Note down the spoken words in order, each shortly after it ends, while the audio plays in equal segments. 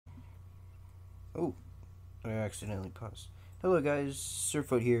Oh, I accidentally paused. Hello guys,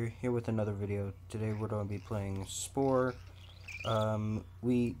 Surfoot here with another video. Today we're going to be playing Spore.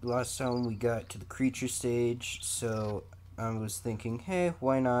 Last time we got to the creature stage, so I was thinking, hey,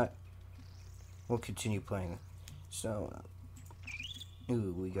 why not? We'll continue playing. So,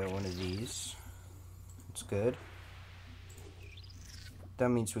 ooh, we got one of these. It's good. That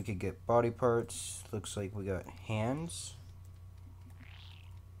means we could get body parts. Looks like we got hands.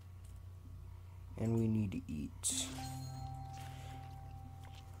 And we need to eat.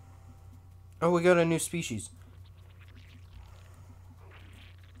 Oh, we got a new species.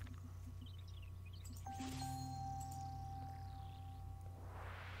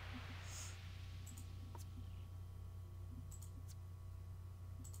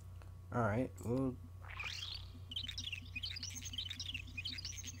 Alright, well...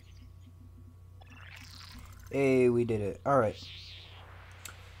 Hey, we did it. Alright.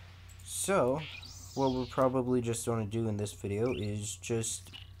 So, what we're probably just going to do in this video is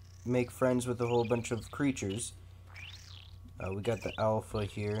just make friends with a whole bunch of creatures. We got the alpha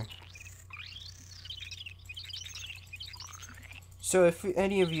here. So if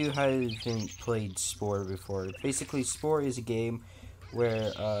any of you haven't played Spore before, basically Spore is a game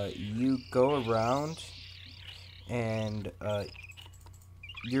where you go around and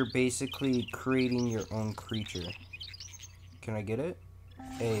you're basically creating your own creature. Can I get it?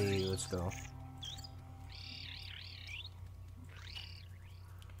 Hey, let's go.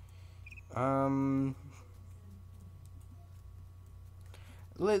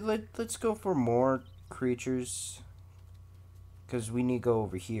 Let's go for more creatures, because we need to go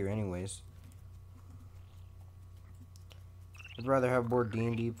over here anyways. I'd rather have more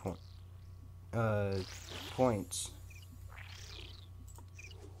D&D points.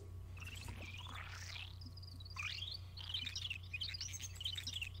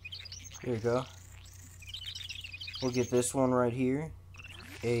 Here we go. We'll get this one right here.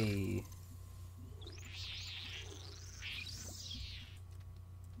 A.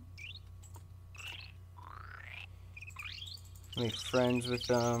 Make friends with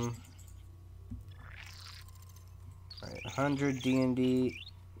them. Alright, 100 D&D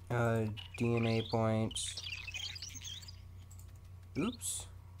DNA points. Oops.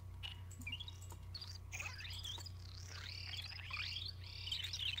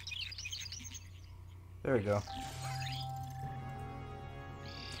 There we go.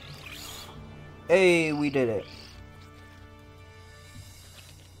 Hey, we did it.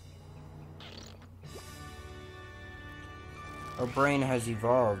 Our brain has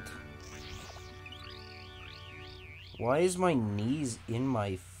evolved. Why is my knees in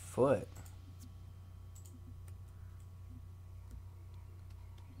my foot?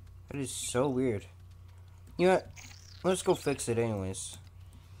 That is so weird. You know what? Let's go fix it anyways.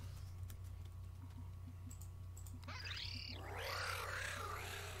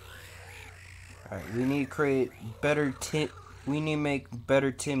 Alright, we need to create better we need to make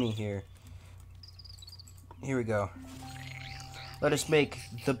better Timmy here. Here we go. Let us make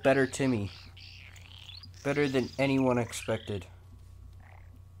the better Timmy. Better than anyone expected.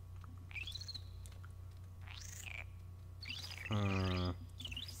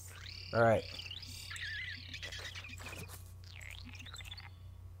 Alright.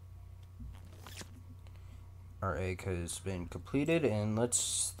 Our egg has been completed, and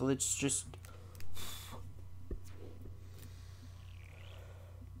let's just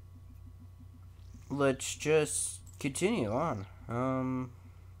continue on.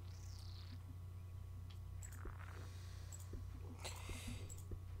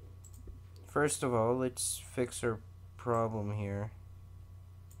 First of all, let's fix our problem here.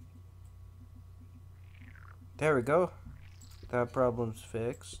 There we go. That problem's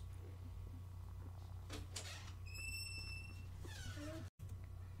fixed.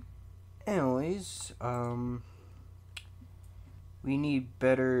 Anyways, we need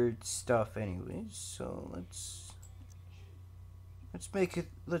better stuff anyways, so let's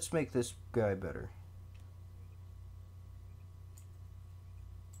make this guy better.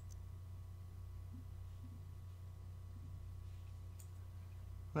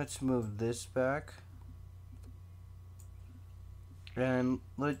 Let's move this back. And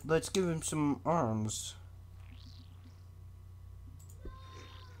let's give him some arms.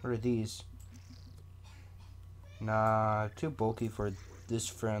 What are these? Nah, too bulky for this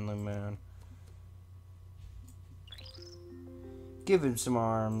friendly man. Give him some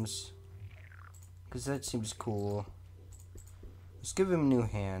arms, because that seems cool. Let's give him new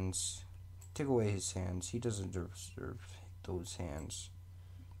hands. Take away his hands. He doesn't deserve those hands.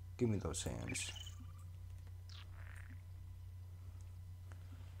 Give me those hands.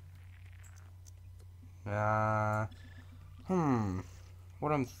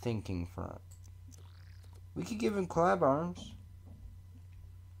 What I'm thinking for it. We could give him crab arms.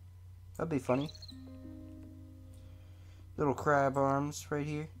 That'd be funny. Little crab arms right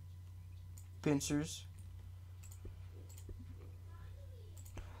here. Pincers.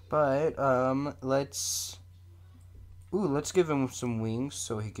 But, let's give him some wings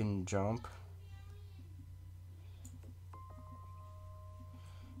so he can jump.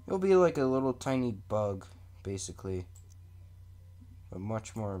 He'll be like a little tiny bug, basically. But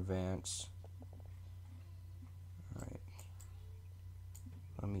much more advanced. Alright.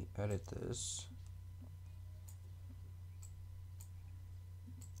 Let me edit this.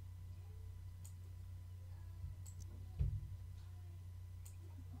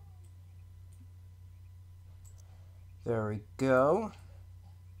 There we go.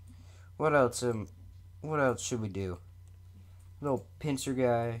 What else should we do? Little pincer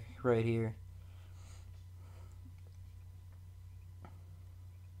guy right here.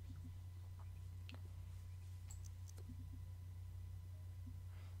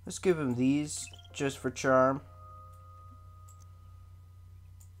 Let's give him these just for charm.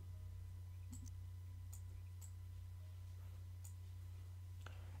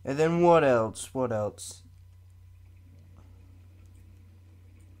 And then what else? What else?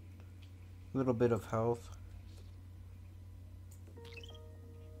 A little bit of health.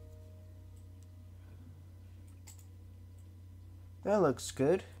 That looks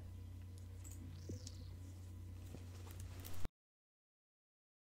good.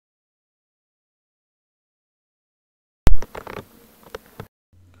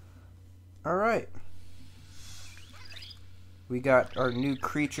 Alright. We got our new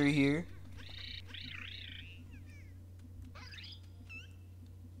creature here.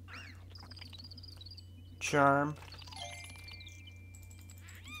 Charm.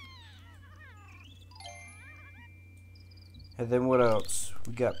 And then what else?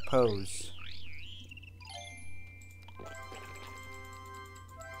 We got pose.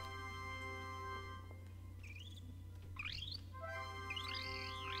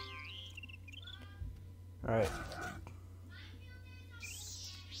 Alright.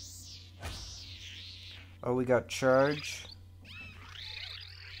 Oh, we got charge.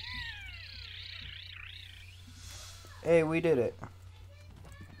 Hey, we did it.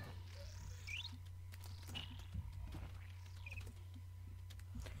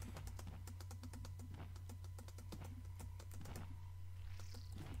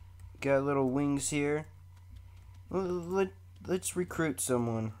 Got little wings here. Let's recruit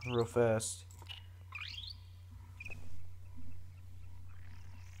someone real fast.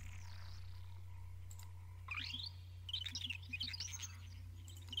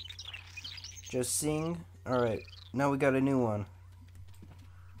 Just sing. Alright, now we got a new one.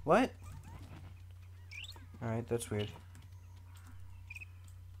 What? Alright, that's weird.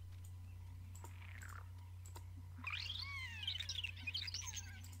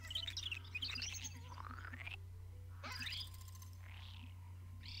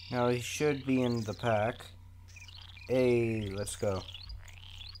 Now he should be in the pack. Hey, let's go.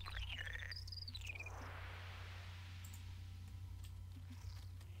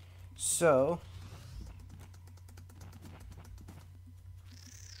 So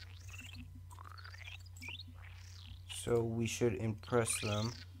we should impress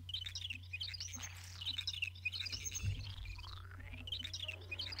them.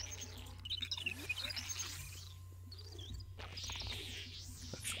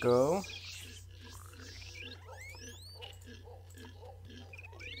 Let's go.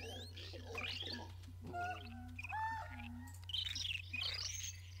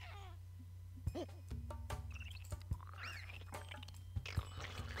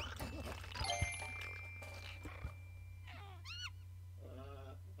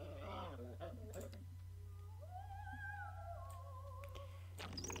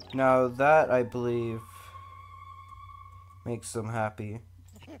 Now that, I believe, makes them happy.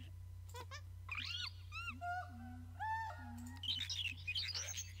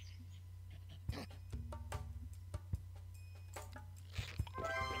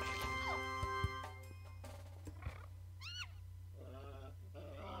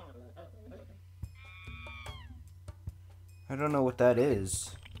 I don't know what that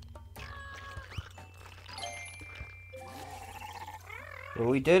is. But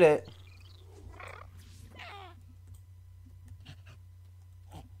we did it.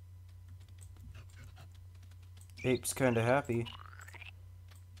 Ape's kinda happy.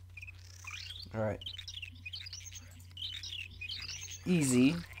 Alright.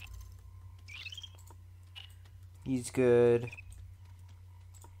 Easy. He's good.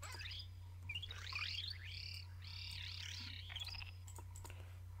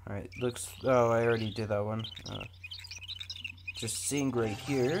 Alright, looks... Oh, I already did that one. Just sing right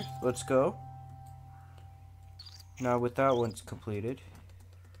here. Let's go. Now with that one's completed.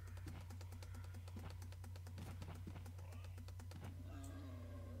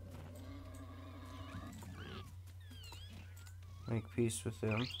 Make peace with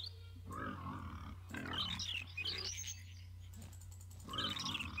him.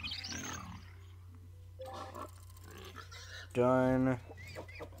 Done.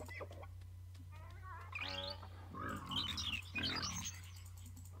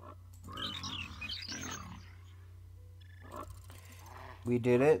 We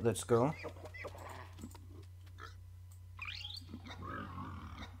did it. Let's go.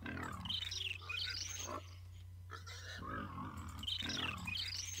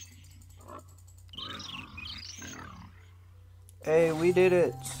 Hey, we did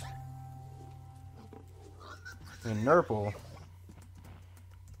it. And Nurple.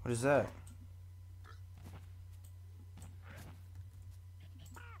 What is that?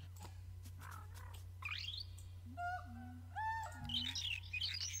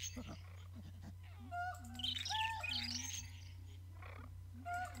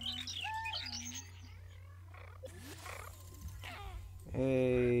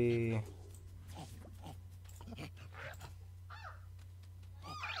 Hey.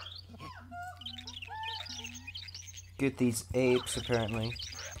 Get these apes, apparently.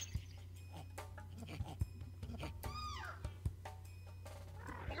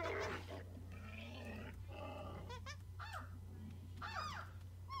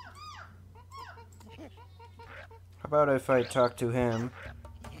 How about if I talk to him?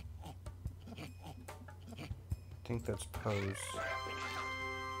 I think that's pose.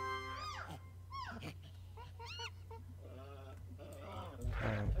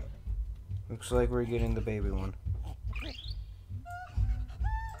 Alright. Looks like we're getting the baby one.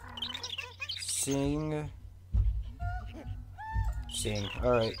 Sing. Sing.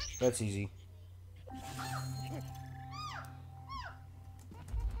 Alright, that's easy.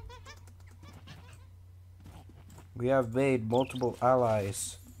 We have made multiple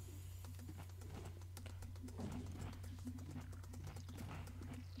allies.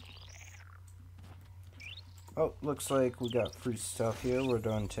 Oh, looks like we got free stuff here we're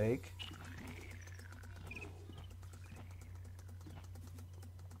gonna take.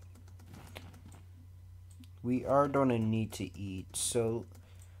 We are gonna need to eat, so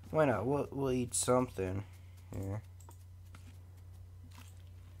why not? We'll eat something here.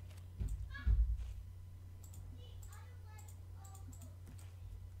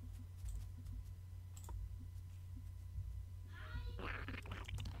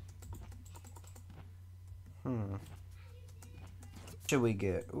 What should we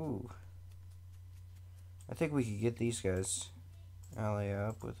get? Ooh. I think we could get these guys. Ally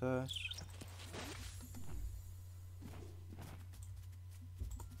up with us.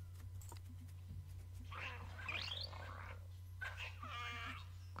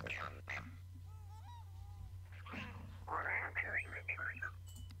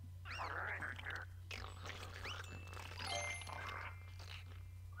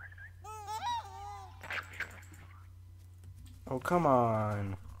 Oh, come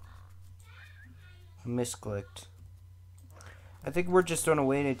on. I misclicked. I think we're just gonna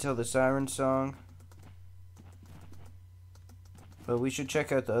wait until the siren song. But we should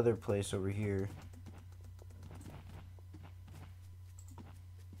check out the other place over here.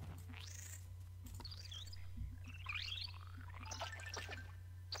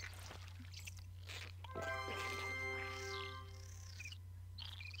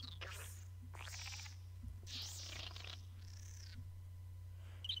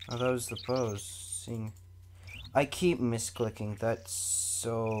 Oh, that was the pose. Seeing, I keep misclicking. That's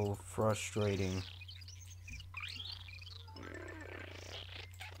so frustrating.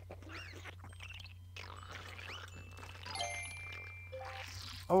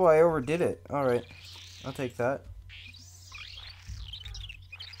 Oh, I overdid it. Alright. I'll take that.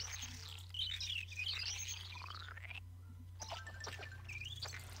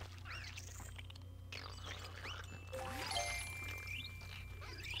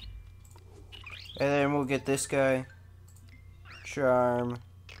 And then we'll get this guy. Charm.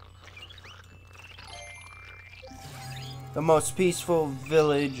 The most peaceful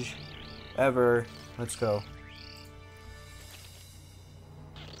village ever. Let's go.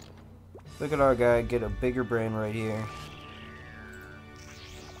 Look at our guy get a bigger brain right here.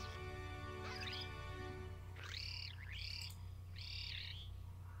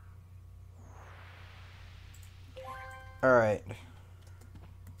 Alright.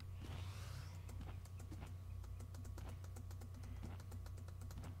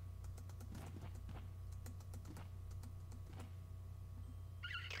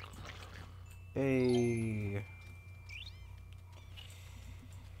 I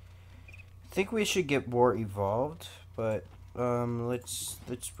think we should get more evolved, but let's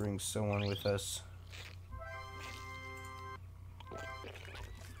bring someone with us.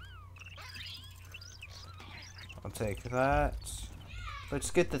 I'll take that. Let's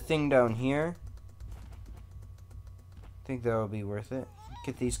get the thing down here. I think that'll be worth it.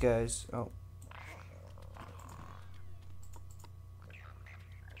 Get these guys. Oh.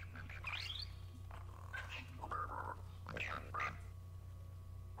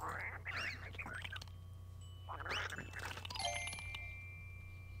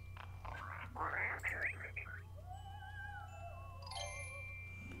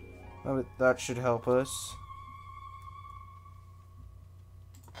 Oh, that should help us.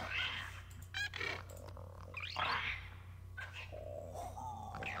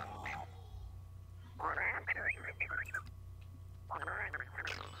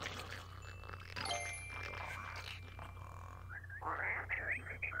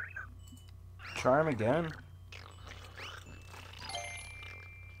 Charm again.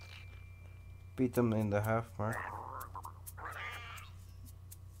 Beat them in the half mark.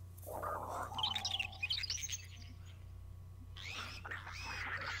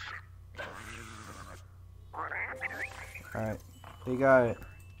 Alright, they got it.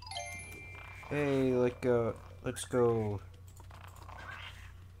 Hey, let's go.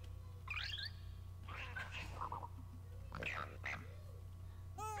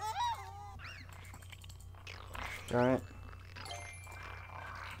 Darn it.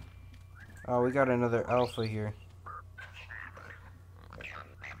 Oh, we got another alpha here.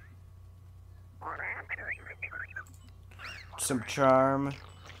 Some charm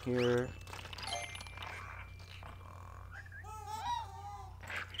here.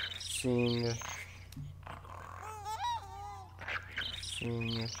 Sing.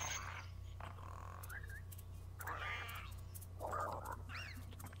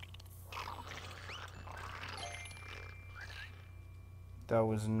 That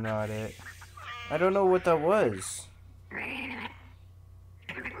was not it. I don't know what that was.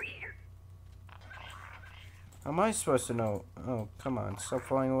 How am I supposed to know? Oh, come on. Stop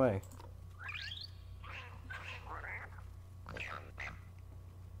flying away.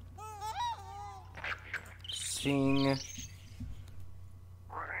 Sing.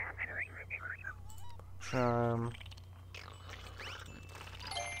 Charm.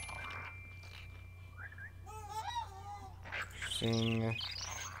 Sing.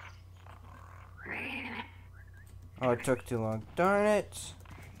 Oh, it took too long. Darn it!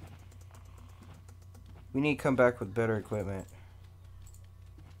 We need to come back with better equipment.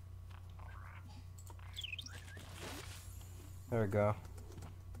 There we go.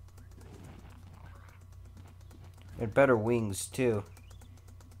 And better wings, too.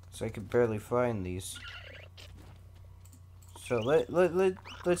 So I could barely find these. So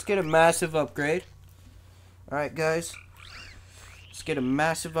let's get a massive upgrade. Alright, guys. Let's get a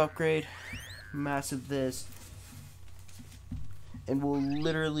massive upgrade. Massive this. And we'll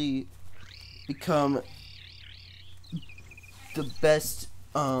literally become the best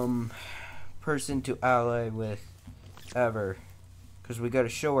person to ally with ever. Because we gotta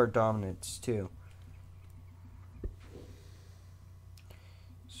show our dominance, too.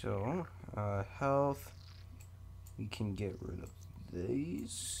 So, health. We can get rid of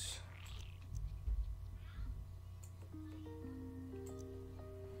these.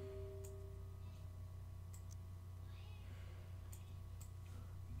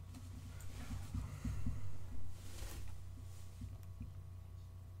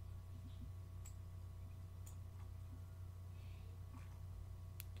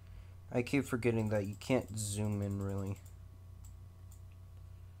 I keep forgetting that you can't zoom in, really.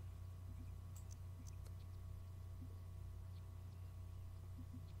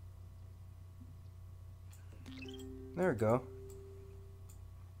 There we go.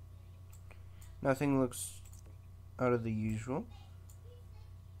 Nothing looks out of the usual.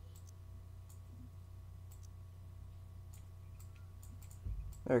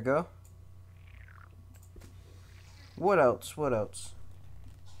 There we go. What else? What else?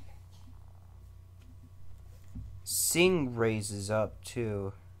 Sing raises up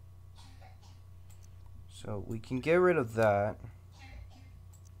too. So we can get rid of that.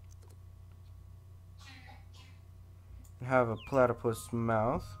 Have a platypus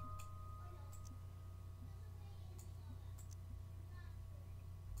mouth.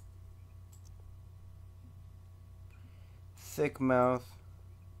 Thick mouth.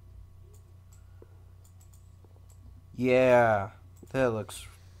 Yeah, that looks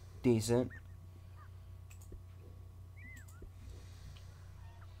decent.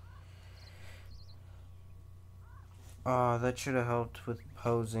 That should have helped with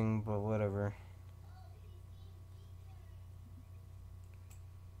posing, but whatever.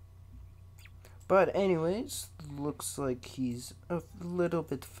 But anyways, looks like he's a little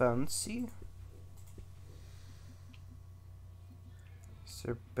bit fancy. Is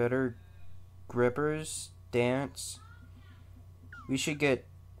there better grippers? Dance? We should get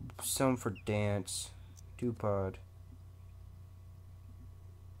some for dance. Two-pod.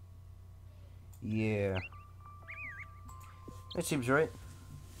 Yeah. That seems right.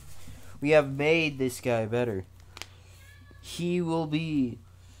 We have made this guy better. He will be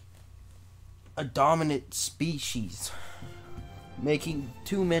a dominant species, making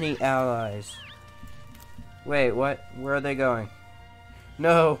too many allies. Wait, what? Where are they going?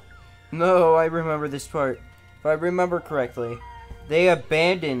 No, no, I remember this part. If I remember correctly, they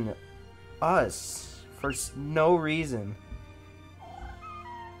abandoned us for no reason.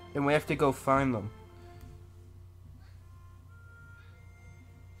 And we have to go find them.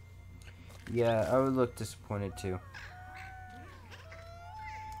 Yeah, I would look disappointed too.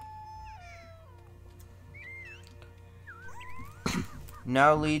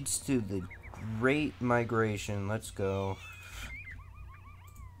 Now leads to the Great Migration. Let's go.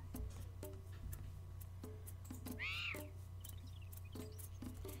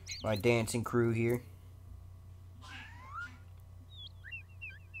 My dancing crew here.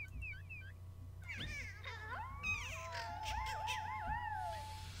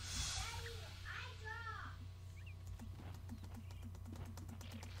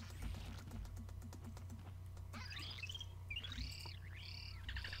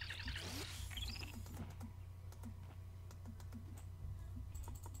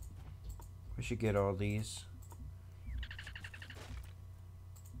 We should get all these.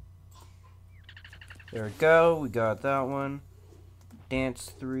 There we go. We got that one.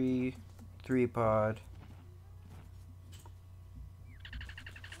 Dance 3. 3-pod.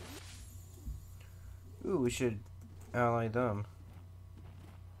 Ooh, we should ally them.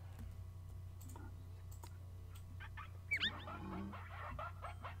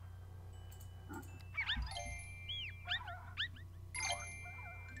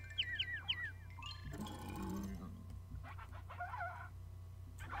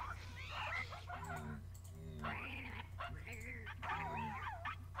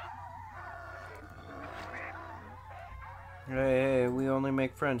 Hey, we only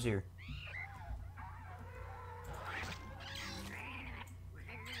make friends here.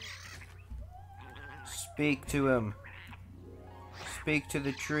 Speak to him. Speak to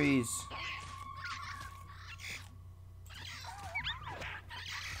the trees.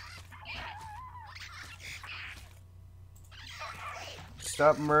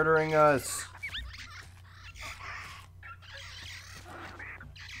 Stop murdering us.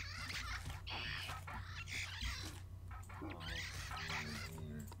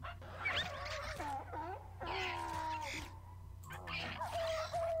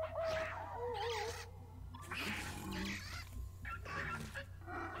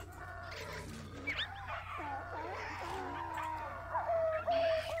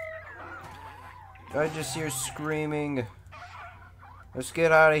 I just hear screaming. Let's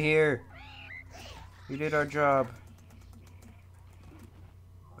get out of here. We did our job.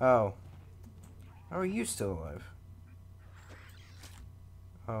 Oh. How are you still alive?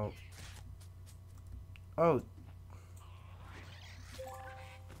 Oh. Oh.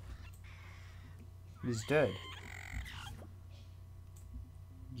 He's dead.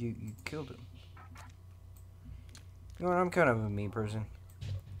 You killed him. You know what? I'm kind of a mean person.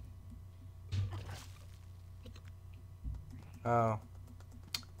 Oh.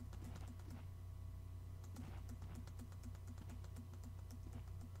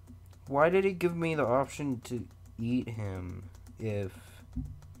 Why did he give me the option to eat him if...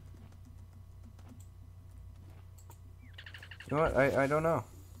 You know what? I don't know.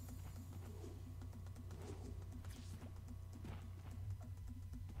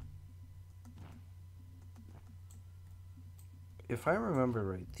 If I remember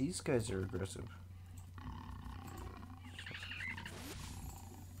right, these guys are aggressive.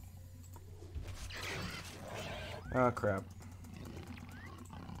 Oh, crap.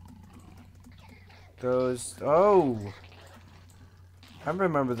 Those... Oh! I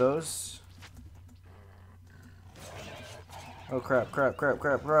remember those. Oh, crap, crap, crap,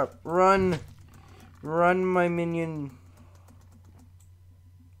 crap, crap. Run! Run, my minion.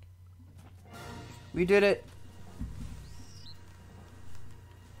 We did it!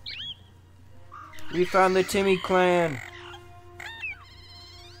 We found the Timmy clan!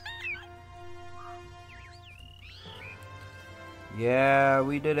 Yeah,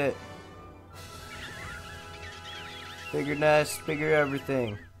 we did it. Bigger nest, bigger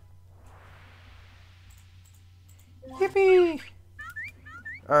everything. Yippee!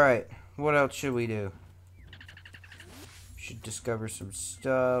 Alright, what else should we do? Should discover some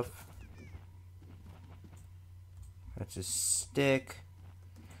stuff. That's a stick.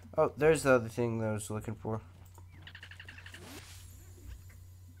 Oh, there's the other thing that I was looking for.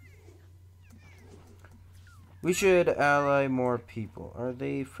 We should ally more people. Are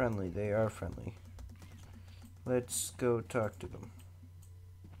they friendly? They are friendly. Let's go talk to them.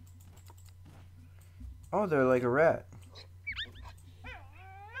 Oh, they're like a rat.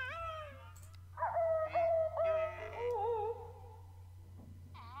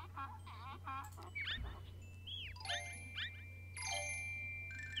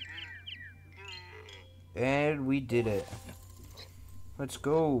 And we did it. Let's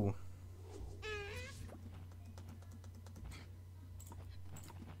go.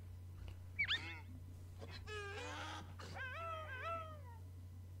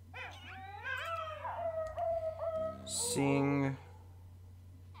 Sing.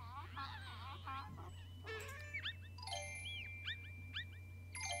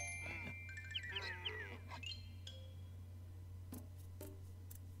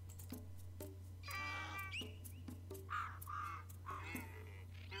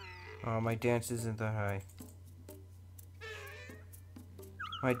 Oh, my dance isn't that high.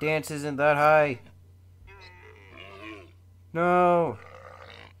 My dance isn't that high. No.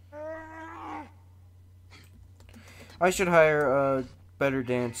 I should hire a better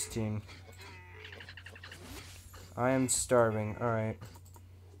dance team. I am starving. All right.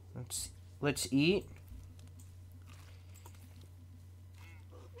 Let's eat.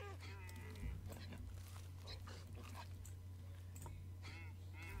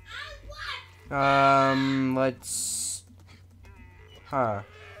 Let's... Huh.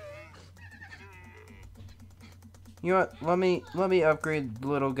 You know what? Let me upgrade the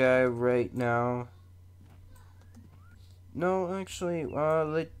little guy right now. No, actually,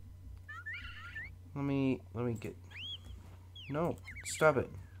 let me get... No, stop it.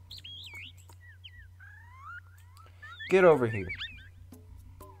 Get over here.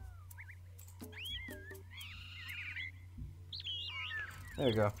 There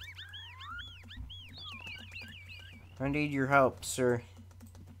you go. I need your help, sir.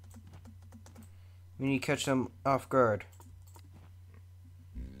 We need to catch them off guard.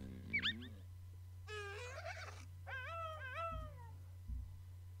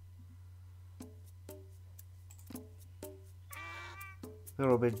 A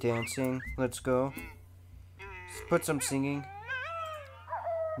little bit dancing. Let's go. Let's put some singing.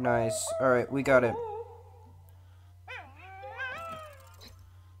 Nice. Alright, we got it.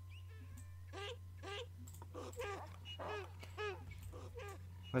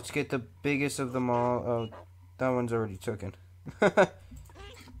 Let's get the biggest of them all. Oh, that one's already taken. Just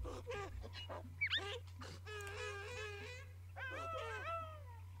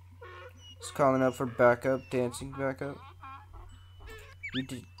calling up for backup, dancing backup.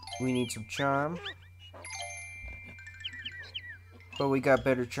 We need some charm. But we got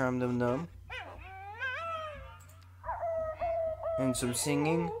better charm than them. And some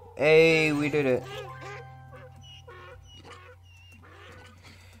singing. Hey, we did it.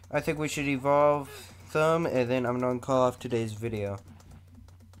 I think we should evolve them, and then I'm gonna call off today's video.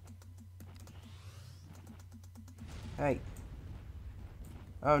 Hey.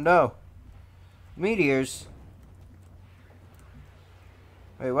 Oh no. Meteors.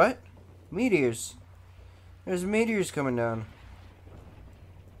 Wait, what? Meteors. There's meteors coming down.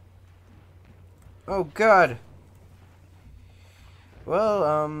 Oh god.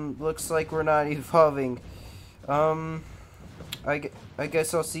 Well, looks like we're not evolving. I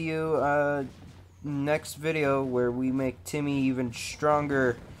guess I'll see you, next video where we make Timmy even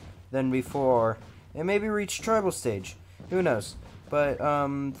stronger than before. And maybe reach tribal stage. Who knows? But,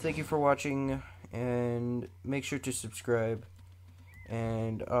 thank you for watching, and make sure to subscribe.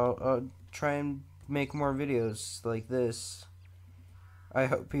 And I'll try and make more videos like this. I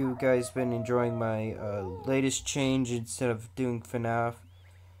hope you guys been enjoying my, latest change instead of doing FNAF.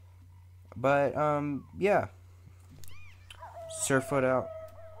 But, yeah. Surffoot out.